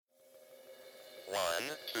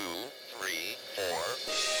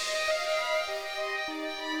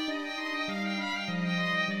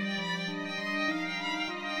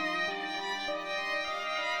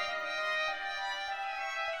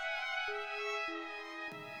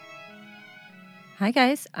Hi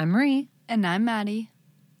guys, I'm Marie. And I'm Maddie.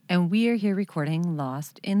 And we are here recording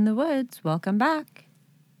Lost in the Woods. Welcome back.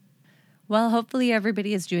 Well, hopefully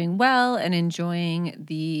everybody is doing well and enjoying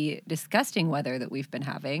the disgusting weather that we've been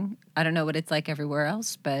having. I don't know what it's like everywhere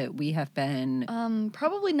else, but we have been...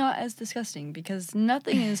 Probably not as disgusting because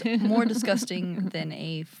nothing is more disgusting than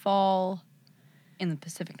a fall in the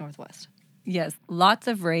Pacific Northwest. Yes, lots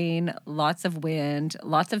of rain, lots of wind,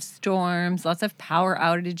 lots of storms, lots of power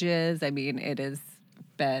outages. I mean, it has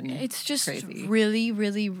been It's just crazy. really,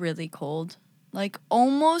 really, really cold. Like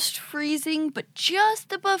almost freezing, but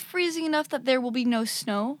just above freezing enough that there will be no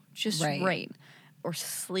snow, just rain or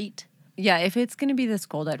sleet. Yeah, if it's going to be this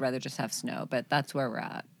cold, I'd rather just have snow, but that's where we're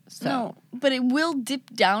at. So. No, but it will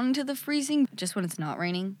dip down into the freezing just when it's not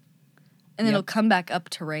raining. And then it'll come back up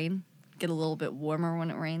to rain, get a little bit warmer when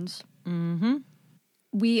it rains. Mm-hmm.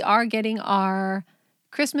 We are getting our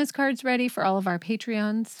Christmas cards ready for all of our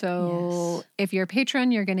Patreons. So if you're a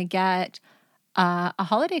patron, you're going to get a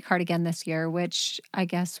holiday card again this year, which I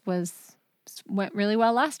guess went really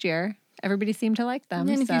well last year. Everybody seemed to like them. And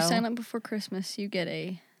then if you sign up before Christmas, you get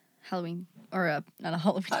a Halloween, or not a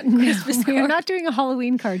Halloween, Christmas card. We're not doing a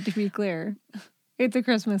Halloween card, to be clear. It's a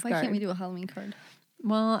Christmas card. Why can't we do a Halloween card?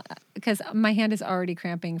 Well, because my hand is already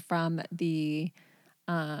cramping from the...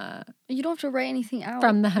 you don't have to write anything out.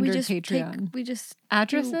 From the 100 Patreon. We just...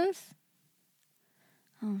 Addresses?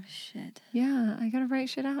 Oh, shit. Yeah, I gotta write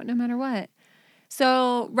shit out no matter what.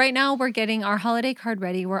 So right now we're getting our holiday card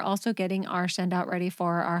ready. We're also getting our send out ready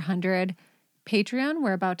for our 100 Patreon.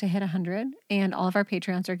 We're about to hit 100, and all of our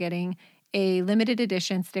Patreons are getting a limited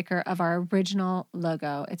edition sticker of our original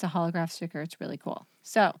logo. It's a holograph sticker. It's really cool.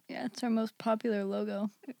 So yeah, it's our most popular logo.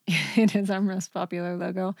 It is our most popular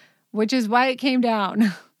logo, which is why it came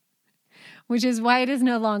down, which is why it is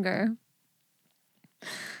no longer.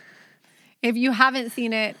 If you haven't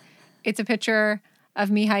seen it, it's a picture of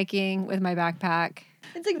me hiking with my backpack.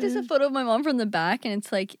 It's like just a photo of my mom from the back, and it's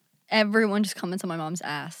like everyone just comments on my mom's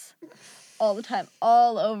ass all the time,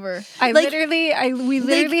 all over. We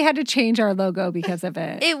literally had to change our logo because of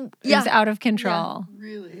it. It was out of control. Yeah,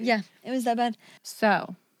 really? Yeah, it was that bad.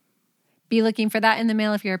 So be looking for that in the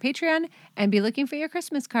mail if you're a Patreon, and be looking for your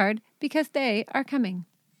Christmas card because they are coming.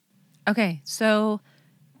 Okay, so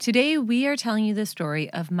today we are telling you the story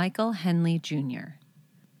of Micheal Henley Jr.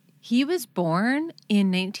 He was born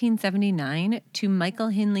in 1979 to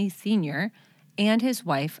Micheal Henley Sr. and his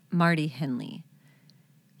wife, Marty Henley.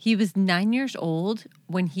 He was 9 years old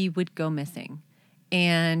when he would go missing,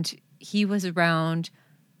 and he was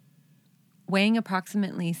weighing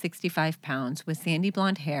approximately 65 pounds with sandy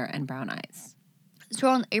blonde hair and brown eyes. So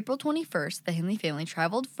on April 21st, the Henley family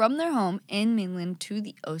traveled from their home in Mainland to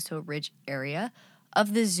the Oso Ridge area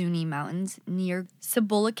of the Zuni Mountains near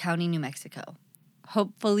Cibola County, New Mexico.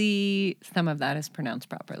 Hopefully some of that is pronounced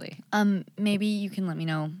properly. Maybe you can let me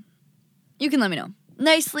know. You can let me know.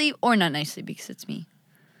 Nicely or not nicely because it's me.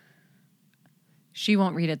 She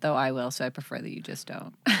won't read it, though. I will, so I prefer that you just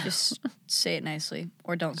don't. Just say it nicely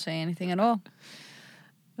or don't say anything at all.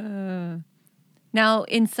 Now,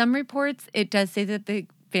 in some reports, it does say that the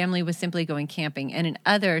family was simply going camping, and in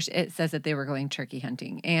others, it says that they were going turkey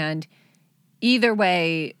hunting. And either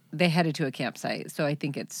way, they headed to a campsite, so I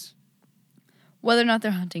think it's... Whether or not they're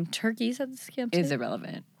hunting turkeys at this campsite? Is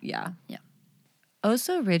irrelevant, yeah. Yeah.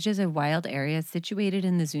 Oso Ridge is a wild area situated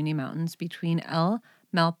in the Zuni Mountains between El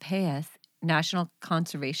Malpais National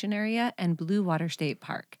Conservation Area and Blue Water State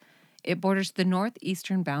Park. It borders the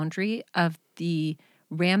northeastern boundary of the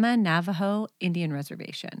Rama Navajo Indian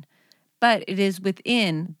Reservation, but it is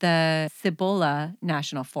within the Cibola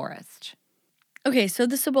National Forest. Okay, so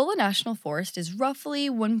the Cibola National Forest is roughly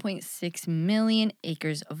 1.6 million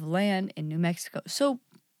acres of land in New Mexico. So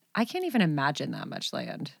I can't even imagine that much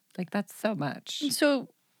land. Like, that's so much. So,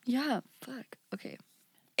 yeah, fuck. Okay.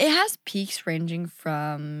 It has peaks ranging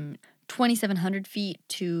from 2,700 feet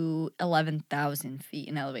to 11,000 feet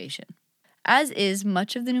in elevation. As is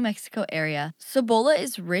much of the New Mexico area, Cibola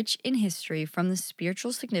is rich in history from the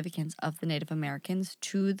spiritual significance of the Native Americans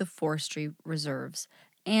to the forestry reserves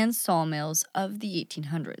and sawmills of the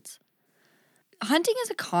 1800s. Hunting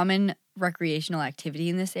is a common recreational activity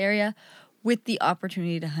in this area, with the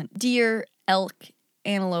opportunity to hunt deer, elk,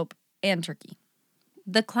 antelope, and turkey.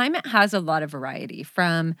 The climate has a lot of variety,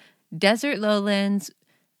 from desert lowlands,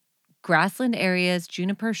 grassland areas,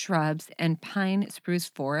 juniper shrubs, and pine spruce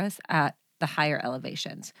forests at the higher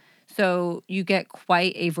elevations. So you get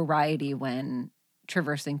quite a variety when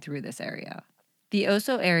traversing through this area. The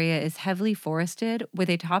Oso area is heavily forested with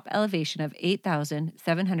a top elevation of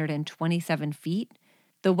 8,727 feet,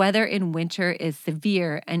 The weather in winter is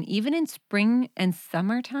severe, and even in spring and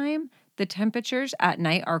summertime, the temperatures at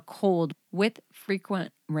night are cold with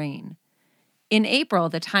frequent rain. In April,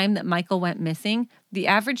 the time that Micheal went missing, the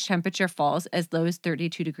average temperature falls as low as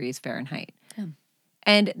 32 degrees Fahrenheit.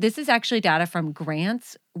 And this is actually data from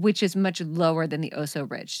Grants, which is much lower than the Oso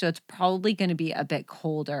Ridge. So it's probably going to be a bit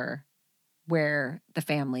colder where the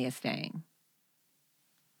family is staying.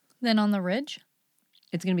 Then on the ridge?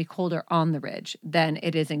 It's going to be colder on the ridge than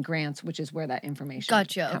it is in Grants, which is where that information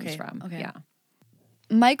comes from. Okay. Yeah.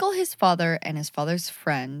 Micheal, his father, and his father's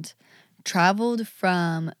friend traveled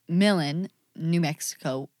from Millen, New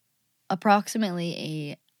Mexico, approximately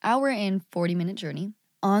an hour and 40-minute journey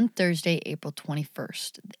on Thursday, April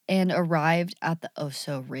 21st, and arrived at the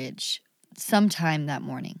Oso Ridge sometime that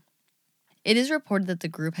morning. It is reported that the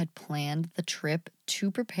group had planned the trip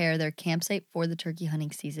to prepare their campsite for the turkey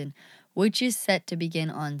hunting season, which is set to begin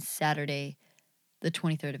on Saturday, the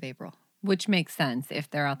 23rd of April. Which makes sense if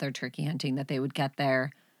they're out there turkey hunting, that they would get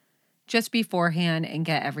there just beforehand and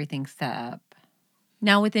get everything set up.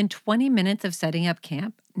 Now, within 20 minutes of setting up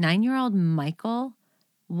camp, 9-year-old Micheal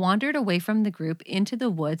wandered away from the group into the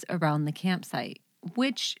woods around the campsite,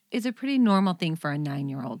 which is a pretty normal thing for a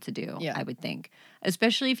 9-year-old to do, I would think,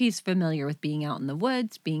 especially if he's familiar with being out in the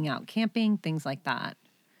woods, being out camping, things like that.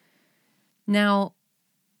 Now,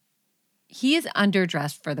 he is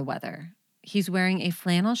underdressed for the weather. He's wearing a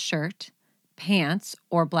flannel shirt, pants,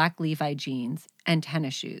 or black Levi jeans, and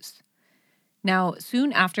tennis shoes. Now,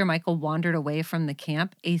 soon after Micheal wandered away from the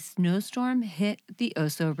camp, a snowstorm hit the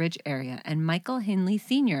Oso Ridge area, and Micheal Henley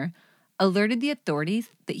Sr. alerted the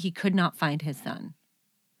authorities that he could not find his son.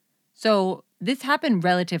 So this happened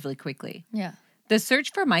relatively quickly. Yeah. The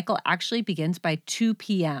search for Micheal actually begins by 2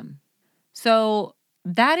 p.m. So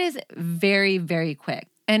that is very, very quick.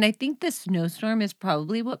 And I think the snowstorm is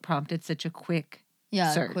probably what prompted such a quick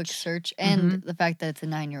search. A quick search. And the fact that it's a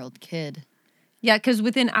 9-year-old kid. Yeah, because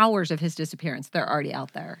within hours of his disappearance, they're already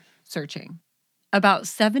out there searching. About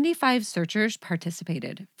 75 searchers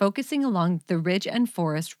participated, focusing along the Ridge and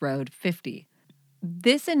Forest Road 50.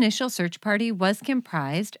 This initial search party was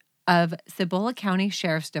comprised of Cibola County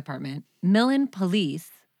Sheriff's Department, Millen Police,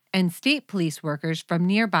 and state police workers from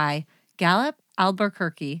nearby Gallup,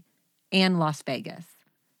 Albuquerque, and Las Vegas.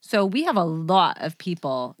 So we have a lot of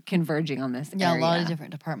people converging on this area. Yeah, a lot of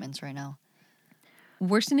different departments right now.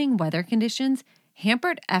 Worsening weather conditions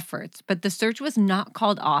hampered efforts, but the search was not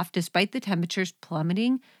called off despite the temperatures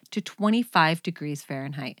plummeting to 25 degrees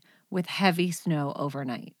Fahrenheit with heavy snow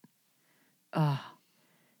overnight.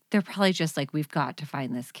 They're probably just like, we've got to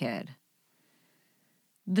find this kid.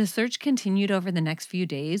 The search continued over the next few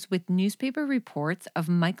days with newspaper reports of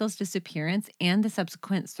Micheal's disappearance and the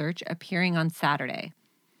subsequent search appearing on Saturday.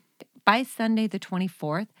 By Sunday, the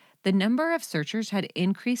 24th, the number of searchers had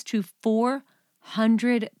increased to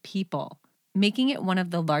 400 people, making it one of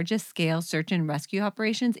the largest scale search and rescue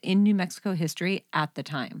operations in New Mexico history at the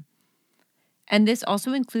time. And this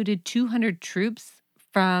also included 200 troops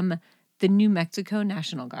from the New Mexico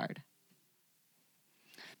National Guard.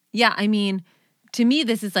 Yeah, I mean, to me,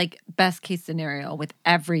 this is like best case scenario with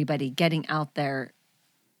everybody getting out there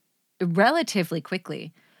relatively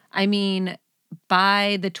quickly. I mean,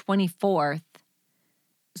 by the 24th,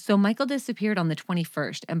 so Micheal disappeared on the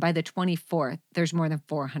 21st, and by the 24th, there's more than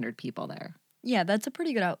 400 people there. Yeah, that's a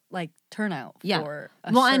pretty good turnout for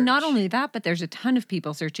a Well, search. and not only that, but there's a ton of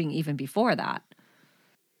people searching even before that.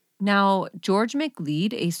 Now, George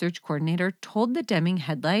McLeod, a search coordinator, told the Deming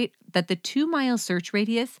Headlight that the 2-mile search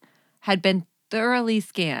radius had been thoroughly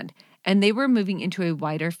scanned, and they were moving into a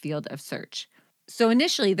wider field of search. So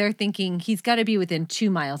initially, they're thinking he's got to be within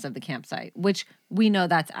 2 miles of the campsite, which we know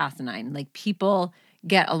that's asinine. Like, people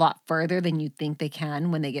get a lot further than you think they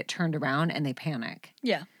can when they get turned around and they panic.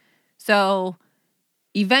 Yeah. So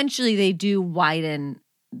eventually they do widen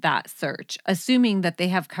that search, assuming that they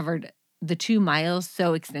have covered the 2 miles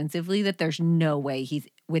so extensively that there's no way he's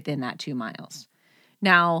within that 2 miles.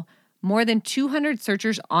 Now, more than 200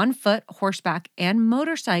 searchers on foot, horseback, and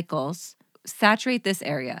motorcycles saturate this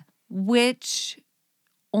area, which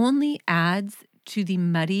only adds to the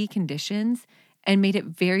muddy conditions and made it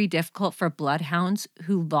very difficult for bloodhounds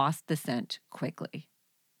who lost the scent quickly.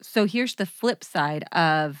 So here's the flip side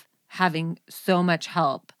of having so much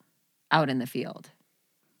help out in the field.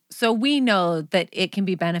 So we know that it can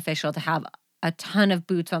be beneficial to have a ton of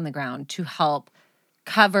boots on the ground to help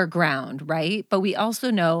cover ground, right? But we also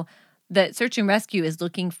know that search and rescue is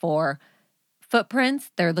looking for footprints.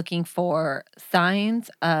 They're looking for signs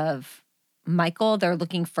of Micheal. They're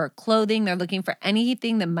looking for clothing. They're looking for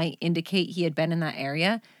anything that might indicate he had been in that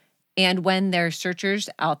area. And when there's searchers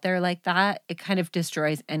out there like that, it kind of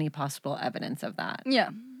destroys any possible evidence of that. Yeah.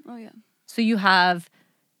 Oh, yeah. So you have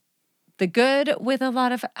the good with a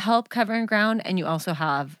lot of help covering ground, and you also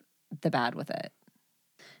have the bad with it.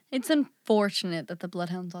 It's unfortunate that the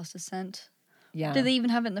bloodhounds lost a scent. Yeah. Did they even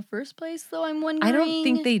have it in the first place, though? I'm wondering. I don't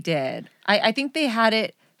think they did. I think they had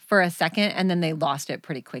it for a second, and then they lost it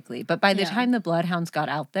pretty quickly. But by the time the bloodhounds got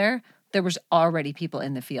out there was already people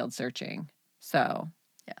in the field searching. So,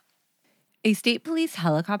 yeah. A state police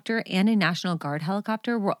helicopter and a National Guard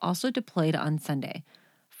helicopter were also deployed on Sunday,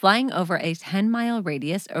 flying over a 10-mile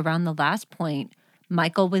radius around the last point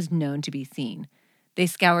Micheal was known to be seen. They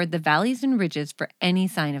scoured the valleys and ridges for any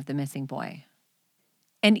sign of the missing boy.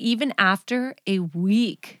 And even after a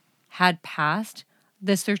week had passed,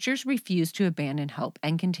 the searchers refused to abandon hope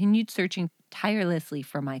and continued searching tirelessly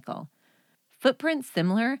for Micheal. Footprints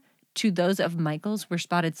similar to those of Michael's were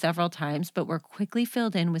spotted several times, but were quickly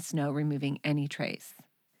filled in with snow, removing any trace.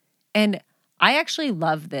 And I actually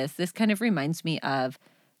love this. This kind of reminds me of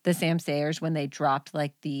the Sam Sayers when they dropped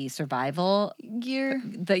like the survival gear.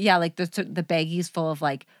 The baggies full of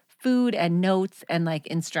like food and notes and like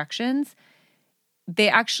instructions. They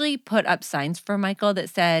actually put up signs for Micheal that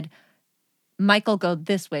said, "Micheal, go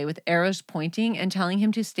this way," with arrows pointing and telling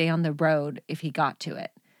him to stay on the road if he got to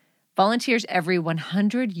it. Volunteers every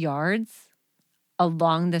 100 yards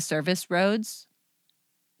along the service roads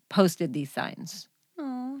posted these signs.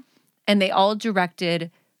 Aww. And they all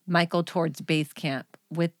directed Micheal towards base camp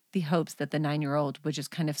with the hopes that the 9-year-old would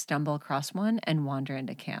just kind of stumble across one and wander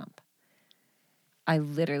into camp. I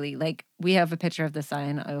literally, we have a picture of the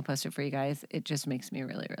sign. I will post it for you guys. It just makes me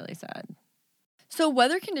really, really sad. So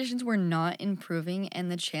weather conditions were not improving, and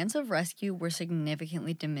the chance of rescue were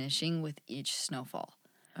significantly diminishing with each snowfall.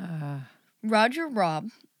 Roger Robb,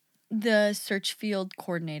 the search field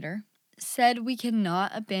coordinator, said, "We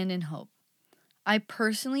cannot abandon hope. I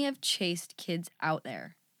personally have chased kids out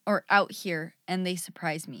here, and they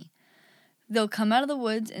surprise me. They'll come out of the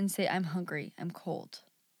woods and say, 'I'm hungry, I'm cold.'"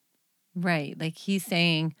 Right. Like he's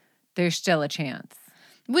saying there's still a chance.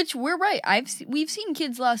 Which we're right. We've seen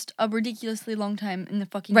kids last a ridiculously long time in the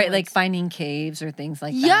fucking right, woods. like finding caves or things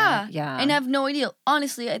like that. Yeah. And I have no idea.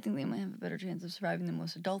 Honestly, I think they might have a better chance of surviving than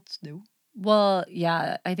most adults do. Well,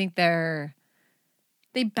 yeah, I think they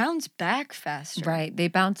bounce back faster. Right. They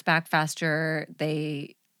bounce back faster.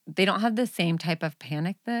 They don't have the same type of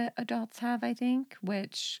panic that adults have, I think,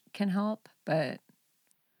 which can help, but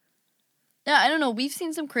yeah, I don't know. We've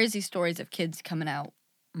seen some crazy stories of kids coming out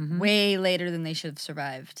way later than they should have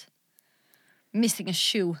survived. Missing a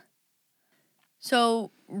shoe.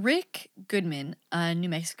 So, Rick Goodman, a New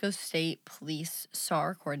Mexico State Police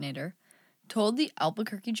SAR coordinator, told the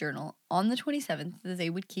Albuquerque Journal on the 27th that they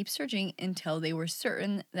would keep searching until they were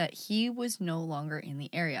certain that he was no longer in the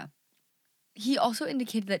area. He also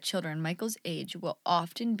indicated that children Michael's age will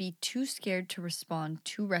often be too scared to respond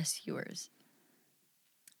to rescuers,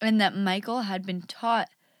 and that Micheal had been taught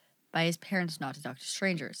by his parents not to talk to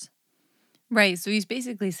strangers. Right, so he's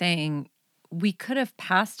basically saying we could have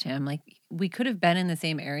passed him, like we could have been in the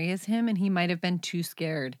same area as him, and he might have been too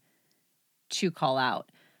scared to call out.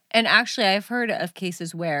 And actually, I've heard of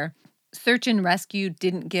cases where search and rescue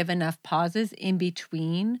didn't give enough pauses in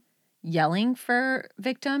between yelling for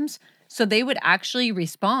victims. So they would actually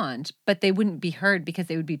respond, but they wouldn't be heard because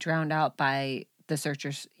they would be drowned out by the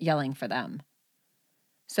searchers yelling for them.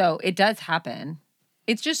 So it does happen.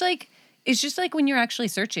 It's just like when you're actually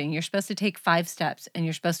searching, you're supposed to take 5 steps and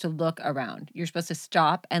you're supposed to look around. You're supposed to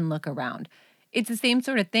stop and look around. It's the same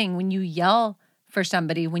sort of thing. When you yell for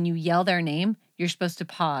somebody, when you yell their name, you're supposed to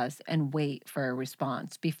pause and wait for a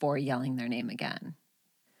response before yelling their name again.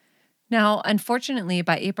 Now, unfortunately,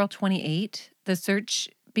 by April 28, the search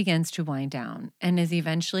begins to wind down and is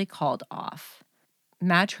eventually called off.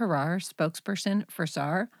 Madge Harar, spokesperson for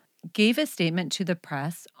SAR, gave a statement to the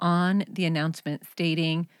press on the announcement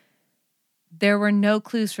stating there were no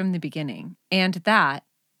clues from the beginning and that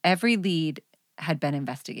every lead had been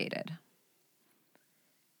investigated.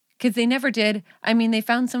 Because they never did. I mean, they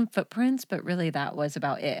found some footprints, but really that was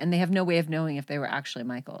about it. And they have no way of knowing if they were actually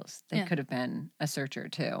Michael's. They could have been a searcher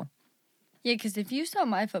too. Yeah, because if you saw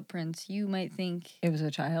my footprints, you might think it was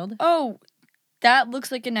a child. Oh, that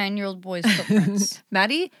looks like a 9-year-old boy's footprints.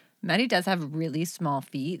 Maddie does have really small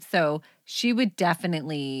feet, so she would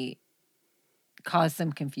definitely cause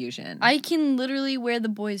some confusion. I can literally wear the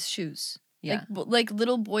boys' shoes. Yeah. Like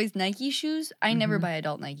little boys' Nike shoes. I never buy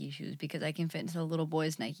adult Nike shoes because I can fit into the little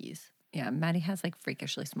boys' Nikes. Yeah, Maddie has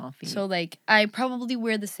freakishly small feet. So I probably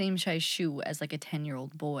wear the same size shoe as a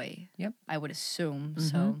 10-year-old boy. Yep. I would assume.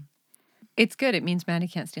 So it's good. It means Maddie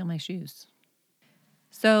can't steal my shoes.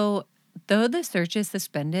 So, though the search is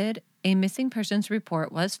suspended, a missing persons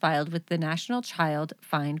report was filed with the National Child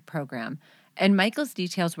Find Program, and Michael's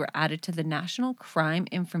details were added to the National Crime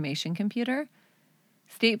Information Computer.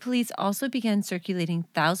 State police also began circulating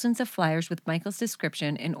thousands of flyers with Michael's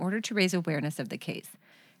description in order to raise awareness of the case.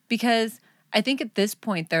 Because I think at this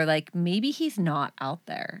point, they're like, maybe he's not out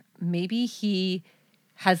there. Maybe he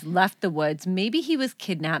has left the woods. Maybe he was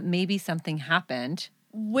kidnapped. Maybe something happened.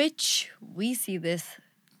 Which we see this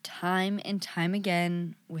time and time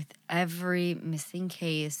again with every missing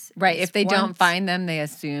case. Right. If they don't find them, they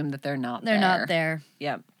assume that they're not there. They're not there.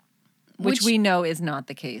 Yep. Which we know is not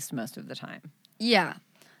the case most of the time. Yeah.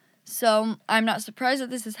 So I'm not surprised that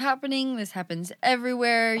this is happening. This happens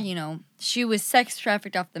everywhere. You know, she was sex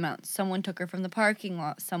trafficked off the mountain. Someone took her from the parking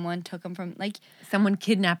lot. Someone took them from, like... Someone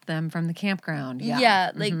kidnapped them from the campground. Yeah.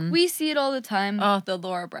 Yeah, like, we see it all the time. Oh, the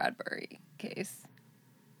Laura Bradbury case.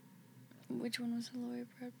 Which one was the Laura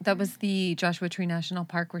Bradbury? That was the Joshua Tree National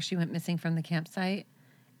Park where she went missing from the campsite.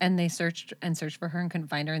 And they searched for her and couldn't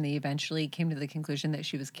find her. And they eventually came to the conclusion that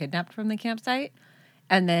she was kidnapped from the campsite.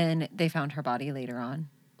 And then they found her body later on,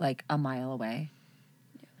 like a mile away.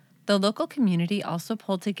 Yeah. The local community also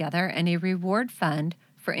pulled together, and a reward fund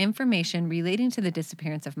for information relating to the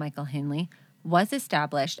disappearance of Michael Henley was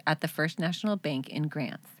established at the First National Bank in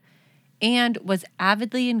Grants, and was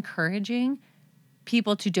avidly encouraging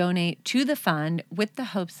people to donate to the fund with the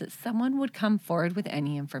hopes that someone would come forward with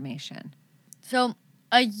any information. So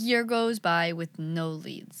a year goes by with no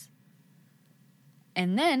leads.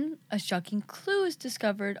 And then a shocking clue is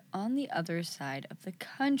discovered on the other side of the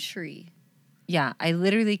country. Yeah, I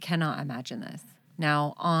literally cannot imagine this.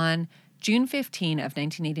 Now, on June 15 of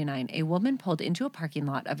 1989, a woman pulled into a parking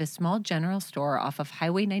lot of a small general store off of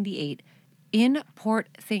Highway 98 in Port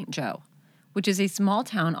St. Joe, which is a small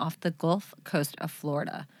town off the Gulf Coast of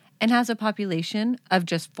Florida and has a population of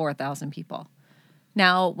just 4,000 people.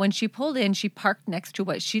 Now, when she pulled in, she parked next to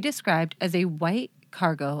what she described as a white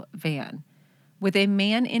cargo van with a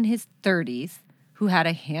man in his 30s who had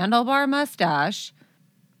a handlebar mustache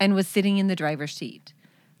and was sitting in the driver's seat.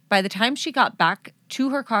 By the time she got back to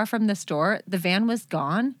her car from the store, the van was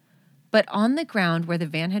gone, but on the ground where the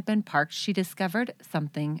van had been parked, she discovered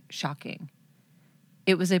something shocking.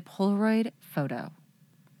 It was a Polaroid photo.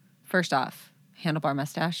 First off, handlebar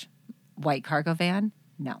mustache, white cargo van,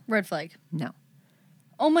 no. Red flag. No.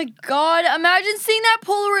 Oh my God, imagine seeing that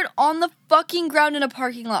Polaroid on the fucking ground in a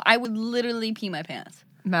parking lot. I would literally pee my pants.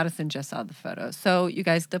 Madison just saw the photo. So, you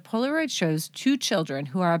guys, the Polaroid shows two children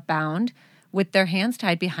who are bound with their hands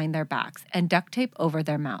tied behind their backs and duct tape over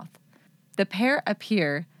their mouth. The pair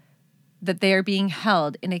appear that they are being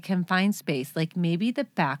held in a confined space, like maybe the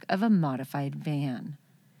back of a modified van.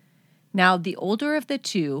 Now, the older of the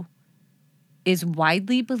two is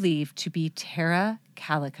widely believed to be Tara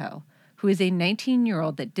Calico, who is a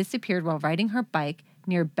 19-year-old that disappeared while riding her bike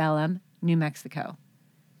near Belém, New Mexico.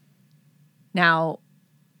 Now,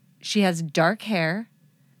 she has dark hair,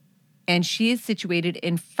 and she is situated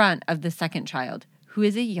in front of the second child, who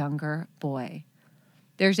is a younger boy.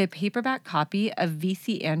 There's a paperback copy of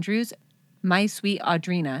V.C. Andrews' My Sweet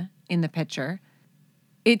Audrina in the picture.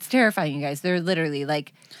 It's terrifying, you guys. They're literally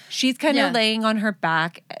like, she's kind of laying on her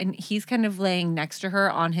back, and he's kind of laying next to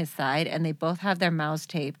her on his side, and they both have their mouths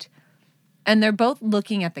taped. And they're both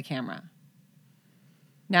looking at the camera.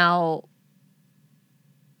 Now,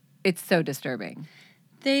 it's so disturbing.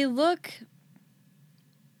 They look...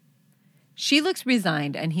 She looks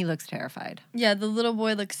resigned, and he looks terrified. Yeah, the little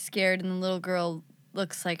boy looks scared, and the little girl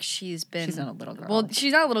looks like she's been... She's not a little girl. Well,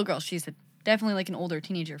 she's not a little girl. She's definitely like an older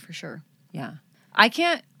teenager, for sure. Yeah. I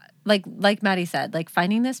can't... Like Maddie said, like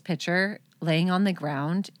finding this picture laying on the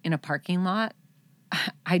ground in a parking lot,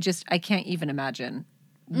 I can't even imagine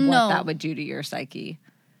what that would do to your psyche.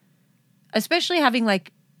 Especially having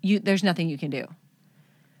there's nothing you can do.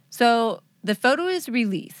 So the photo is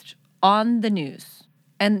released on the news,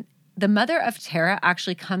 and the mother of Tara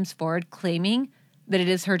actually comes forward claiming that it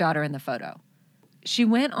is her daughter in the photo. She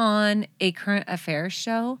went on a current affairs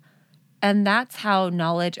show, and that's how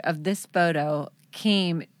knowledge of this photo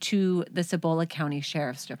came to the Cibola County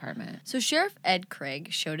Sheriff's Department. So Sheriff Ed Craig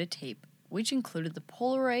showed a tape which included the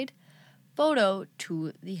Polaroid photo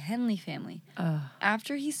to the Henley family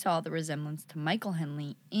after he saw the resemblance to Michael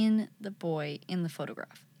Henley in the boy in the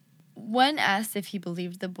photograph. When asked if he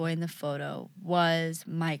believed the boy in the photo was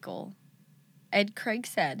Michael, Ed Craig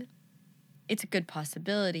said, "It's a good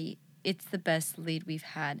possibility. It's the best lead we've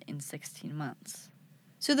had in 16 months."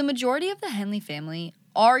 So the majority of the Henley family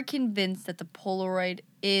are convinced that the Polaroid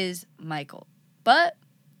is Michael, but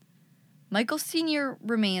Michael Sr.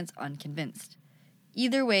 remains unconvinced.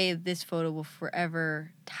 Either way, this photo will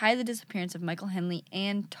forever tie the disappearance of Micheal Henley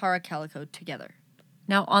and Tara Calico together.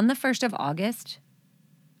 Now, on the 1st of August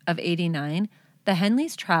of 89, the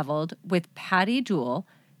Henleys traveled with Patty Jewell,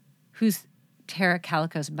 who's Tara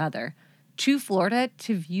Calico's mother, to Florida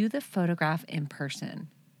to view the photograph in person.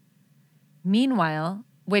 Meanwhile,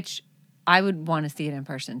 which I would want to see it in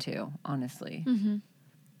person too, honestly. Mm-hmm.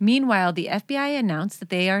 Meanwhile, the FBI announced that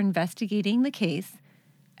they are investigating the case.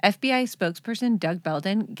 FBI spokesperson Doug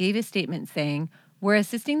Belden gave a statement saying, "We're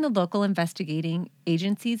assisting the local investigating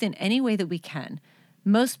agencies in any way that we can,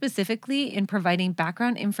 most specifically in providing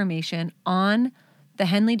background information on the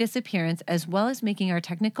Henley disappearance, as well as making our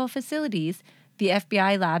technical facilities, the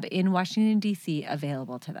FBI lab in Washington, D.C.,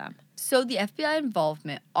 available to them." So the FBI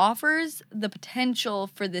involvement offers the potential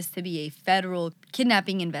for this to be a federal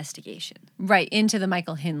kidnapping investigation. Right, into the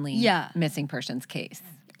Micheal Henley Yeah. missing persons case.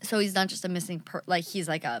 So he's not just a missing he's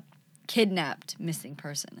like a kidnapped missing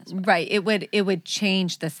person as well. Right, it would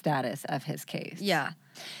change the status of his case. Yeah.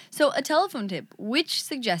 So a telephone tip which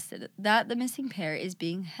suggested that the missing pair is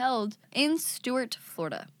being held in Stuart,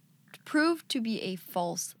 Florida, proved to be a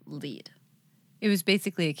false lead. It was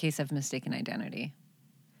basically a case of mistaken identity.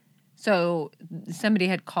 So somebody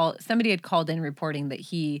had called in reporting that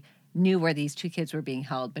he knew where these two kids were being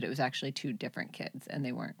held, but it was actually two different kids and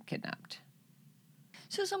they weren't kidnapped.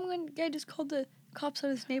 So some guy just called the cops on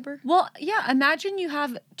his neighbor? Well, yeah, imagine you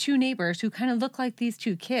have two neighbors who kind of look like these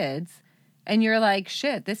two kids and you're like,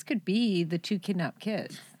 shit, this could be the two kidnapped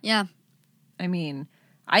kids. Yeah. I mean,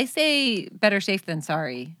 I say better safe than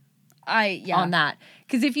sorry on that.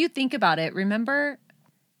 Because if you think about it, remember,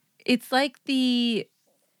 it's like the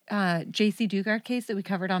J.C. Dugard case that we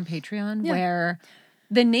covered on Patreon where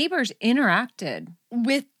the neighbors interacted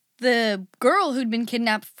with the girl who'd been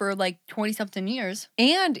kidnapped for like 20-something years.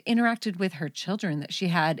 And interacted with her children that she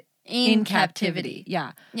had in captivity.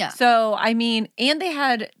 Yeah. Yeah. So, I mean, and they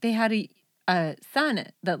had a son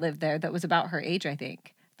that lived there that was about her age, I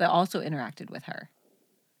think, that also interacted with her.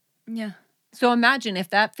 Yeah. So imagine if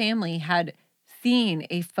that family had seen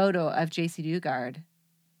a photo of J.C. Dugard,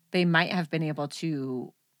 they might have been able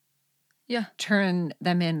to turn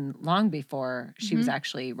them in long before she was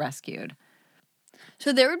actually rescued.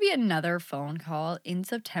 So there would be another phone call in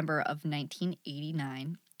September of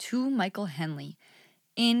 1989 to Micheal Henley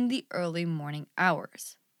in the early morning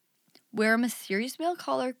hours, where a mysterious male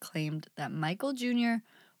caller claimed that Micheal Jr.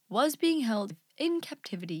 was being held in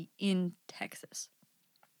captivity in Texas.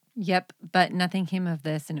 Yep, but nothing came of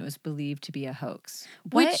this, and it was believed to be a hoax.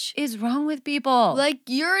 What is wrong with people? Like,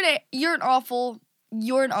 you're an awful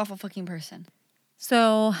fucking person.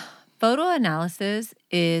 So, photo analysis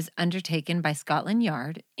is undertaken by Scotland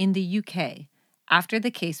Yard in the UK after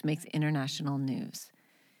the case makes international news.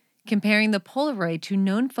 Comparing the Polaroid to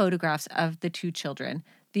known photographs of the two children,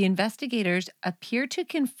 the investigators appear to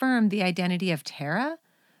confirm the identity of Tara,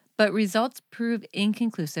 but results prove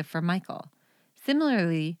inconclusive for Micheal.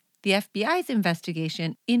 Similarly, the FBI's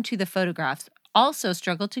investigation into the photographs also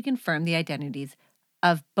struggled to confirm the identities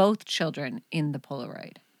of both children in the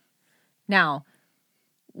Polaroid. Now,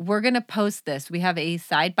 we're going to post this. We have a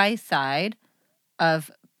side-by-side of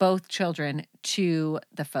both children to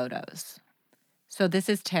the photos. So this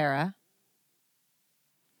is Tara,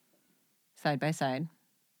 side by side.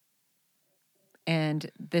 And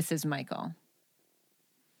this is Micheal.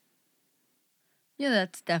 Yeah,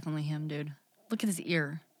 that's definitely him, dude. Look at his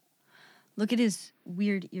ear. Look at his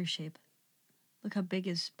weird ear shape. Look how big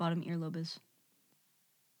his bottom earlobe is.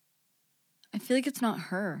 I feel like it's not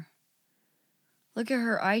her. Look at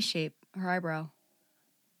her eye shape, her eyebrow.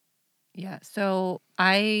 Yeah, so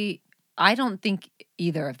I don't think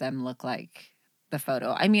either of them look like the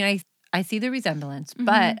photo. I mean, I see the resemblance,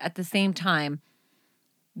 but at the same time,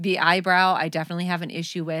 the eyebrow I definitely have an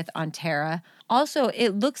issue with on Tara. Also,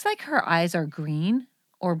 it looks like her eyes are green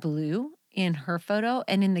or blue in her photo,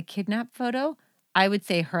 and in the kidnap photo, I would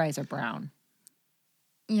say her eyes are brown.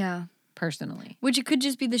 Yeah. Personally. Which it could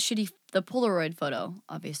just be the Polaroid photo,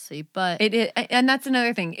 obviously, but... And that's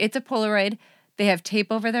another thing. It's a Polaroid. They have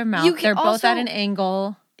tape over their mouth. They're both at an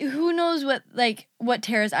angle. Who knows what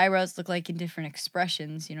Tara's eyebrows look like in different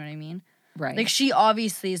expressions, you know what I mean? Right. Like, she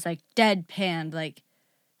obviously is, like, deadpanned, like...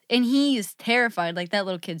 And he is terrified. Like, that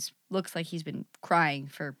little kid looks like he's been crying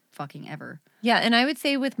for fucking ever. Yeah, and I would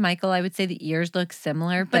say with Micheal, I would say the ears look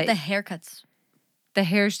similar. But the haircuts... The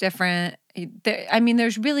hair's different. I mean,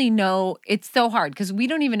 there's really it's so hard because we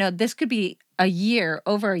don't even know. This could be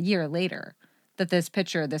over a year later that this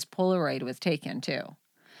Polaroid was taken too.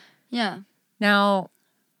 Yeah. Now,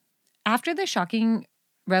 after the shocking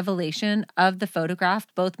revelation of the photograph,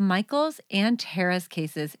 both Micheal's and Tara's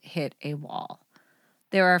cases hit a wall.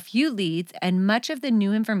 There are few leads, and much of the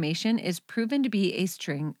new information is proven to be a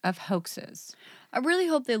string of hoaxes. I really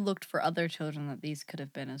hope they looked for other children that these could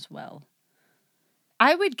have been as well.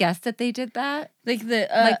 I would guess that they did that.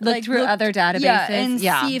 Look through other databases. Yeah, and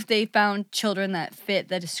see if they found children that fit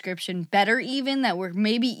the description better even, that were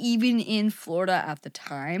maybe even in Florida at the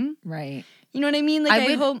time. Right. You know what I mean? Like,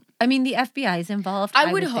 I hope... I mean, the FBI is involved.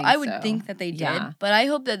 I would think that they did, Yeah. but I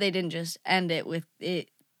hope that they didn't just end it with it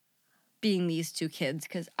being these two kids,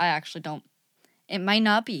 because I actually don't... It might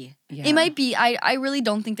not be. Yeah. It might be. I really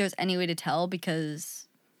don't think there's any way to tell, because...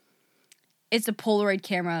 It's a Polaroid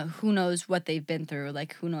camera. Who knows what they've been through?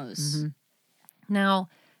 Like, who knows? Mm-hmm. Now,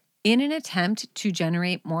 in an attempt to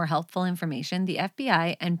generate more helpful information, the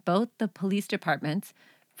FBI and both the police departments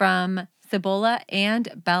from Cibola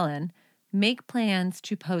and Belen make plans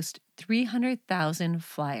to post 300,000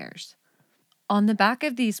 flyers. On the back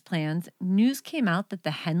of these plans, news came out that the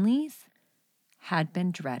Henleys had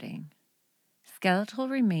been dreading. Skeletal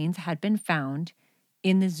remains had been found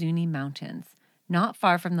in the Zuni Mountains, not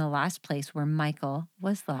far from the last place where Micheal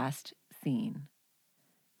was last seen.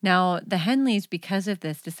 Now, the Henleys, because of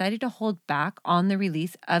this, decided to hold back on the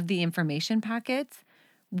release of the information packets,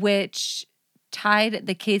 which tied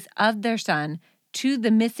the case of their son to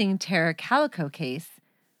the missing Tara Calico case,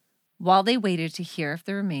 while they waited to hear if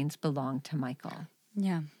the remains belonged to Micheal.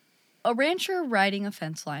 Yeah. A rancher riding a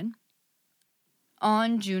fence line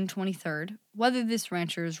on June 23rd. Whether this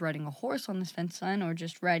rancher is riding a horse on this fence line or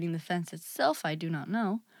just riding the fence itself, I do not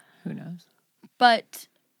know. Who knows? But...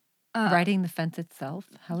 riding the fence itself?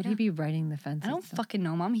 How would he be riding the fence I don't itself? fucking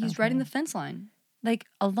know, Mom. He's riding the fence line. Like,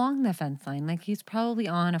 along the fence line. Like, he's probably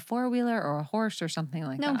on a four-wheeler or a horse or something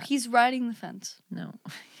like that. No, he's riding the fence. No.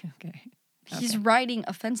 Okay. He's riding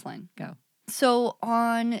a fence line. Go. So,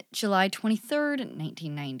 on July 23rd,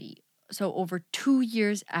 1990, so over 2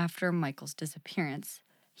 years after Michael's disappearance,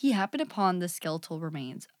 he happened upon the skeletal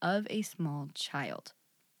remains of a small child.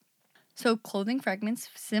 So, clothing fragments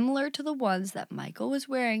similar to the ones that Micheal was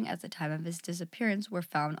wearing at the time of his disappearance were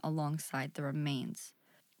found alongside the remains,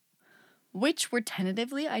 which were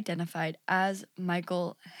tentatively identified as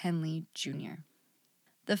Micheal Henley Jr.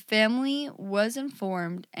 The family was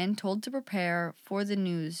informed and told to prepare for the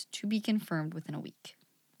news to be confirmed within a week.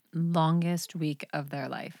 Longest week of their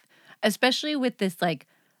life. Especially with this, like,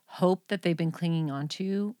 hope that they've been clinging on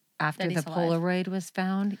to after the Polaroid was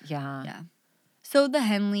found. Yeah. So the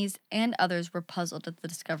Henleys and others were puzzled at the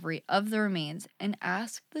discovery of the remains and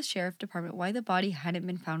asked the sheriff department why the body hadn't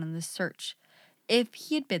been found in the search, if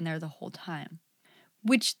he had been there the whole time.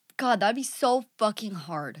 Which, God, that'd be so fucking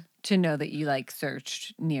hard. To know that you, like,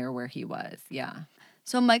 searched near where he was, yeah.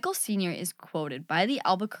 So Micheal Sr. is quoted by the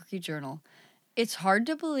Albuquerque Journal. It's hard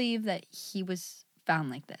to believe that he was found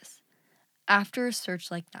like this, after a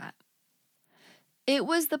search like that. It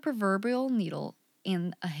was the proverbial needle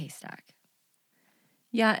in a haystack.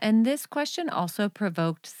 Yeah, and this question also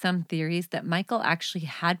provoked some theories that Micheal actually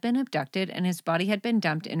had been abducted and his body had been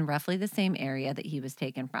dumped in roughly the same area that he was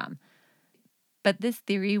taken from. But this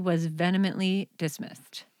theory was vehemently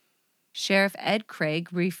dismissed. Sheriff Ed Craig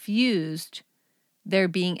refused there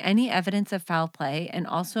being any evidence of foul play, and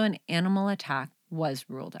also an animal attack was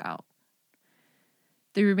ruled out.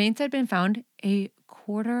 The remains had been found a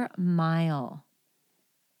quarter mile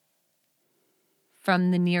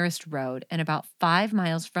from the nearest road and about 5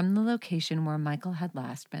 miles from the location where Micheal had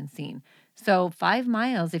last been seen. So 5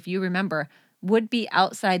 miles, if you remember, would be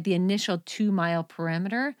outside the initial 2-mile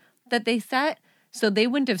perimeter that they set. So they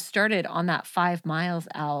wouldn't have started on that 5 miles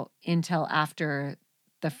out until after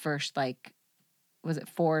the first, like, was it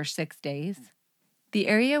 4 or 6 days? The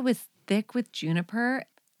area was thick with juniper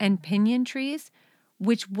and pinyon trees,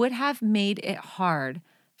 which would have made it hard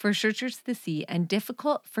for searchers to see and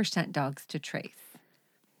difficult for scent dogs to trace.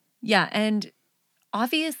 Yeah, and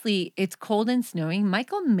obviously it's cold and snowing.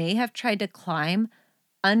 Micheal may have tried to climb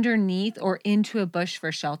underneath or into a bush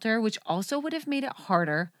for shelter, which also would have made it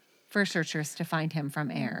harder for searchers to find him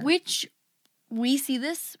from air. Which we see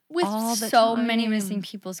this with so many missing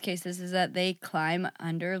people's cases, is that they climb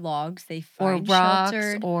under logs, they find or rocks,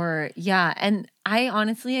 shelter. And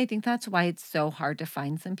I think that's why it's so hard to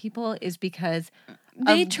find some people, is because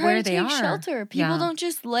they of try where to they take are. shelter. People don't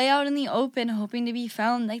just lay out in the open hoping to be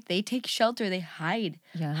found. Like, they take shelter. They hide.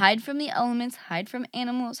 Yeah. Hide from the elements, hide from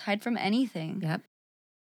animals, hide from anything. Yep.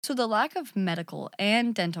 So the lack of medical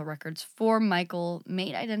and dental records for Micheal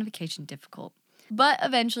made identification difficult. But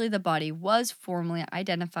eventually the body was formally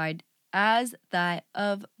identified as that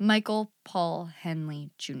of Micheal Paul Henley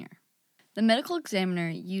Jr. The medical examiner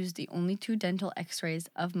used the only 2 dental x-rays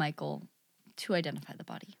of Micheal to identify the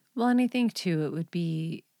body. Well, and I think, too, it would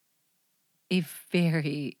be a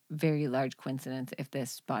very, very large coincidence if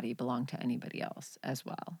this body belonged to anybody else as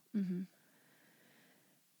well. Mm-hmm.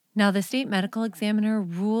 Now, the state medical examiner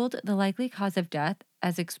ruled the likely cause of death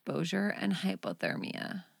as exposure and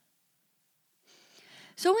hypothermia.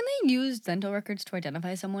 So when they use dental records to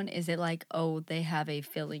identify someone, is it like, oh, they have a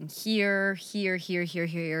filling here,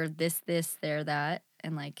 this, there, that,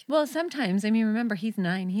 and like... Well, sometimes, I mean, remember, he's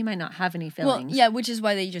 9. He might not have any fillings. Well, yeah, which is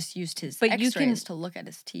why they just used his But x-rays to look at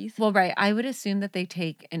his teeth. Well, right. I would assume that they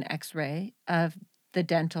take an x-ray of the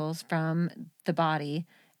dentals from the body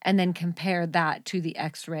and then compare that to the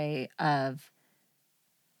x-ray of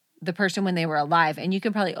the person when they were alive. And you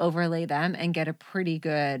could probably overlay them and get a pretty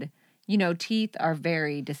good... You know, teeth are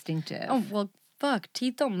very distinctive. Oh, well, fuck.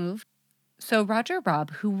 Teeth don't move. So Roger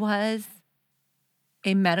Robb, who was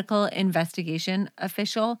a medical investigation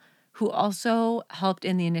official who also helped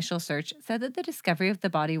in the initial search, said that the discovery of the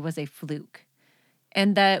body was a fluke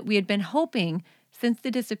and that we had been hoping since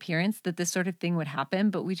the disappearance that this sort of thing would happen,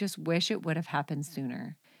 but we just wish it would have happened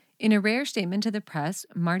sooner. In a rare statement to the press,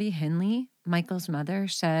 Marty Henley, Michael's mother,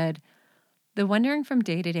 said, "The wondering from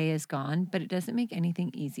day to day is gone, but it doesn't make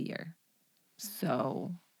anything easier.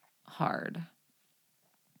 So hard."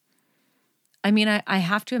 I mean, I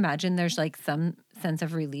have to imagine there's like some sense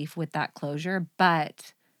of relief with that closure,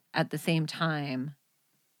 but at the same time,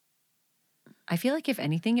 I feel like if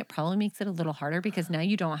anything, it probably makes it a little harder because now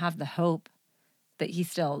you don't have the hope that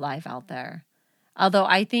he's still alive out there. Although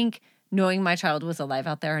I think knowing my child was alive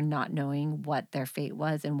out there and not knowing what their fate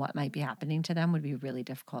was and what might be happening to them would be really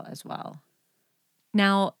difficult as well.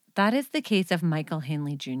 Now, that is the case of Michael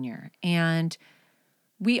Henley Jr. And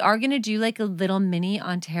we are going to do like a little mini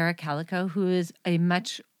on Tara Calico, who is a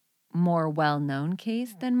much more well-known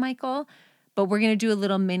case than Michael, but we're going to do a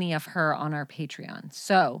little mini of her on our Patreon.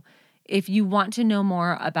 So if you want to know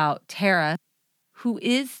more about Tara, who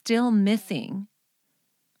is still missing,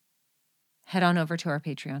 head on over to our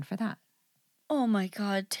Patreon for that. Oh my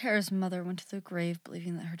God, Tara's mother went to the grave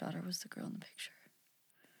believing that her daughter was the girl in the picture.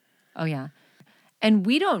 Oh, yeah. And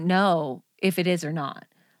we don't know if it is or not.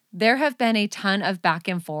 There have been a ton of back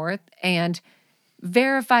and forth and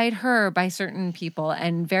verified her by certain people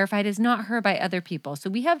and verified is not her by other people. So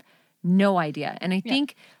we have no idea. And I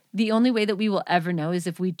think the only way that we will ever know is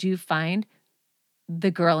if we do find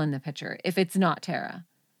the girl in the picture, if it's not Tara,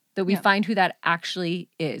 that we find who that actually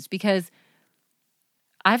is. Because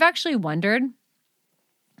I've actually wondered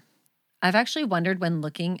when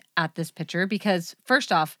looking at this picture, because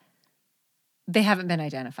first off, they haven't been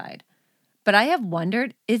identified. But I have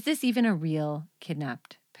wondered, is this even a real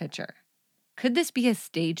kidnapped picture? Could this be a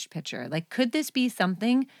staged picture? Like, could this be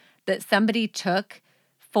something that somebody took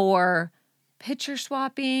for picture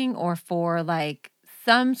swapping or for like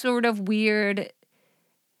some sort of weird,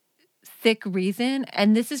 sick reason?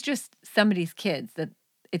 And this is just somebody's kids, that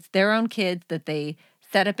it's their own kids that they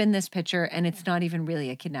set up in this picture and it's not even really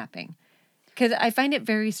a kidnapping. Because I find it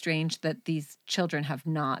very strange that these children have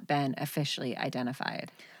not been officially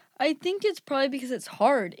identified. I think it's probably because it's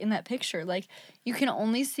hard in that picture. Like, you can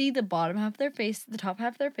only see the bottom half of their face, the top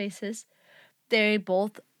half of their faces.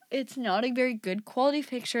 It's not a very good quality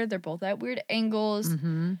picture. They're both at weird angles.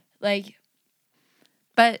 Mm-hmm. Like,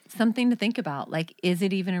 but something to think about. Like, is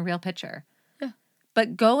it even a real picture? Yeah.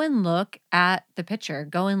 But go and look at the picture.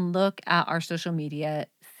 Go and look at our social media.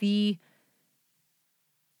 See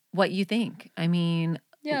what you think. I mean...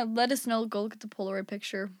 Yeah, let us know. Go look at the Polaroid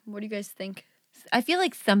picture. What do you guys think? I feel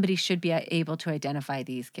like somebody should be able to identify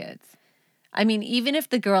these kids. I mean, even if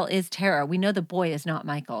the girl is Tara, we know the boy is not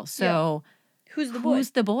Michael. So who's the boy?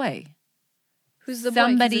 Who's the boy? Who's the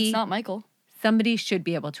boy? 'Cause it's not Michael. Somebody should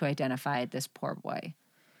be able to identify this poor boy.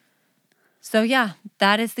 So yeah,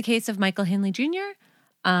 that is the case of Michael Henley Jr.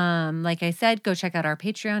 Like I said, go check out our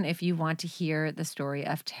Patreon if you want to hear the story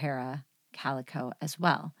of Tara Calico as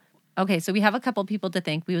well. Okay, so we have a couple people to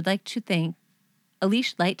thank. We would like to thank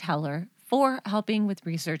Alicia Lightheller for helping with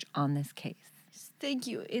research on this case. Thank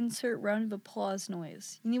you. Insert round of applause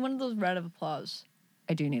noise. You need one of those round of applause.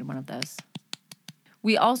 I do need one of those.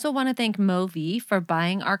 We also want to thank Mo V for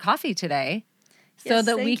buying our coffee today so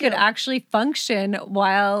that we could actually function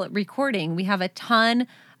while recording. We have a ton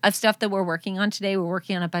of stuff that we're working on today. We're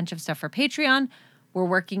working on a bunch of stuff for Patreon. We're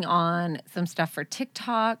working on some stuff for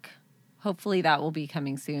TikTok. Hopefully that will be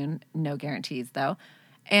coming soon. No guarantees, though.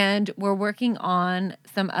 And we're working on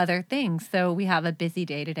some other things. So we have a busy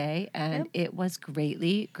day today, and it was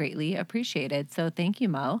greatly, greatly appreciated. So thank you,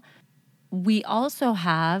 Mo. We also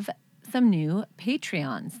have some new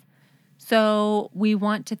Patreons. So we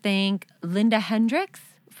want to thank Linda Hendricks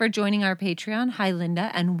for joining our Patreon. Hi,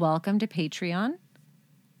 Linda, and welcome to Patreon.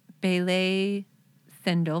 Bele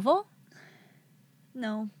Sandoval.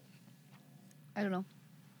 No. I don't know.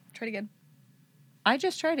 Try it again. I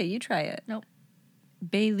just tried it. You try it. Nope.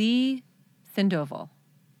 Bailey Sandoval.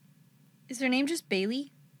 Is their name just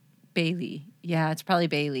Bailey? Bailey. Yeah, it's probably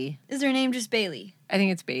Bailey. Is their name just Bailey? I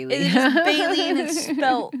think it's Bailey. Is it just Bailey and it's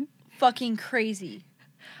spelled fucking crazy?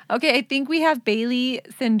 Okay, I think we have Bailey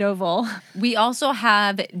Sandoval. We also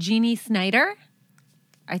have Jeannie Snyder.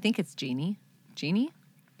 I think it's Jeannie. Jeannie?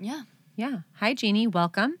 Yeah. Yeah. Hi, Jeannie.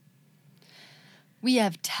 Welcome. We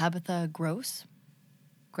have Tabitha Gross.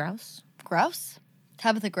 Grouse? Grouse?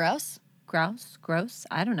 Tabitha Grouse? Grouse? Gross?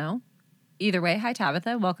 I don't know. Either way, hi,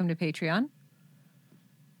 Tabitha. Welcome to Patreon.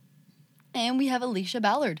 And we have Alicia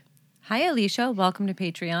Ballard. Hi, Alicia. Welcome to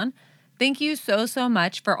Patreon. Thank you so, so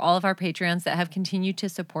much for all of our Patreons that have continued to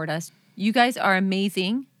support us. You guys are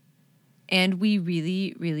amazing, and we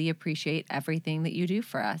really, really appreciate everything that you do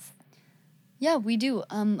for us. Yeah, we do.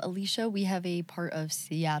 Alicia, we have a part of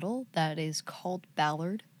Seattle that is called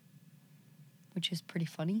Ballard, which is pretty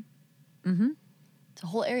funny. Mm-hmm. It's a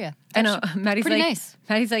whole area. I know. Maddie's pretty like, nice.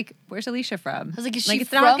 Maddie's like, where's Alicia from? I was like, is she it's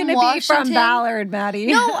from not going to be from Washington? Ballard, Maddie.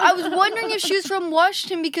 No, I was wondering if she was from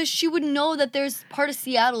Washington because she would know that there's part of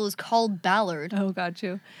Seattle is called Ballard. Oh, got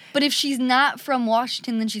you. But if she's not from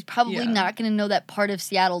Washington, then she's probably not going to know that part of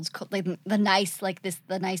Seattle is called, like the nice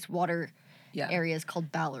water area is called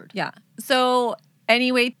Ballard. Yeah. So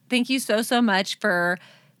anyway, thank you so, so much for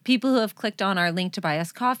people who have clicked on our link to buy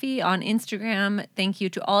us coffee on Instagram. Thank you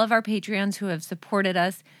to all of our Patreons who have supported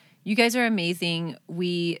us. You guys are amazing.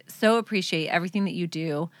 We so appreciate everything that you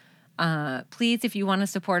do. Please, if you want to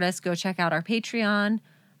support us, go check out our Patreon.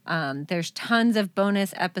 There's tons of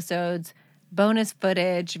bonus episodes, bonus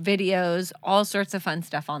footage, videos, all sorts of fun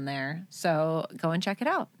stuff on there. So go and check it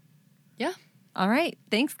out. Yeah. All right.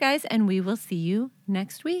 Thanks, guys, and we will see you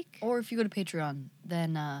next week. Or if you go to Patreon,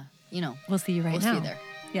 then, we'll see you right now. We'll see you there.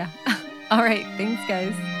 Yeah. All right. Thanks,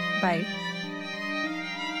 guys. Bye.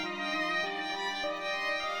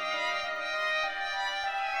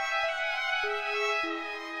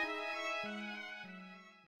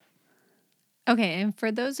 Okay, and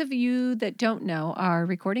for those of you that don't know, our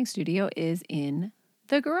recording studio is in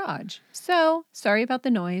the garage. So, sorry about the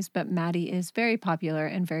noise, but Maddie is very popular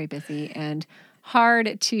and very busy and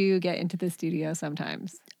hard to get into the studio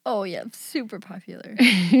sometimes. Oh, yeah, super popular.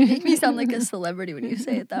 You make me sound like a celebrity when you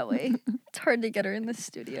say it that way. It's hard to get her in the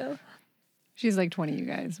studio. She's like 20, you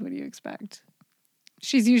guys. What do you expect?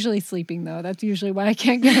 She's usually sleeping, though. That's usually why I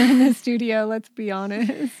can't get her in the studio, let's be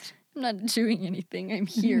honest. I'm not doing anything. I'm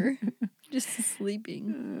here. Just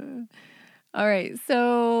sleeping. All right.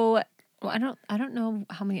 So, I don't know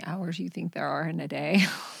how many hours you think there are in a day.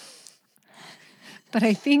 But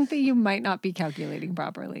I think that you might not be calculating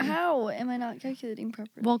properly. How am I not calculating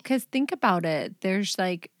properly? Well, because think about it. There's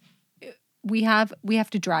like, we have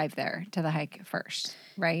to drive there to the hike first,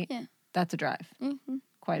 right? Yeah. That's a drive. Mm-hmm.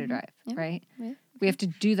 Quite a drive, Yep. right? Yeah. We have to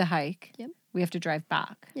do the hike. Yep. We have to drive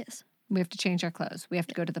back. Yes. We have to change our clothes. We have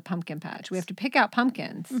to go to the pumpkin patch. We have to pick out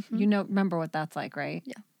pumpkins. Mm-hmm. You know, remember what that's like, right?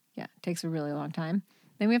 Yeah. Yeah. It takes a really long time.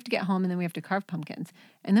 Then we have to get home and then we have to carve pumpkins.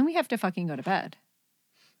 And then we have to fucking go to bed.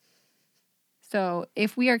 So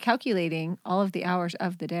if we are calculating all of the hours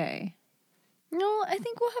of the day. No, I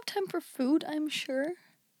think we'll have time for food, I'm sure.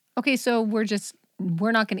 Okay, so we're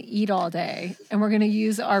not going to eat all day and we're going to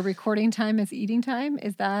use our recording time as eating time.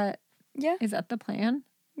 Is that the plan?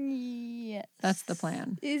 Yes. That's the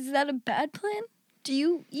plan. Is that a bad plan? Do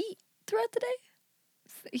you eat throughout the day?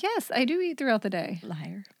 Yes, I do eat throughout the day.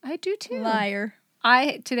 Liar. I do too. Liar.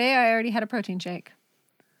 Today I already had a protein shake.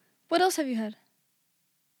 What else have you had?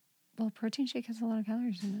 Well, protein shake has a lot of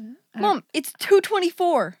calories in it. Mom, it's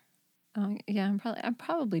 2:24. Oh, yeah, I'm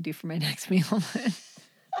probably due for my next meal then.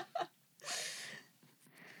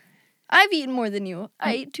 I've eaten more than you.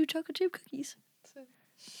 I ate 2 chocolate chip cookies.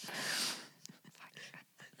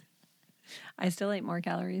 I still ate more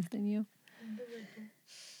calories than you.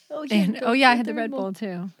 Oh, yeah, I had the Red Bull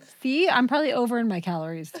too. See, I'm probably over in my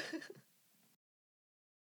calories.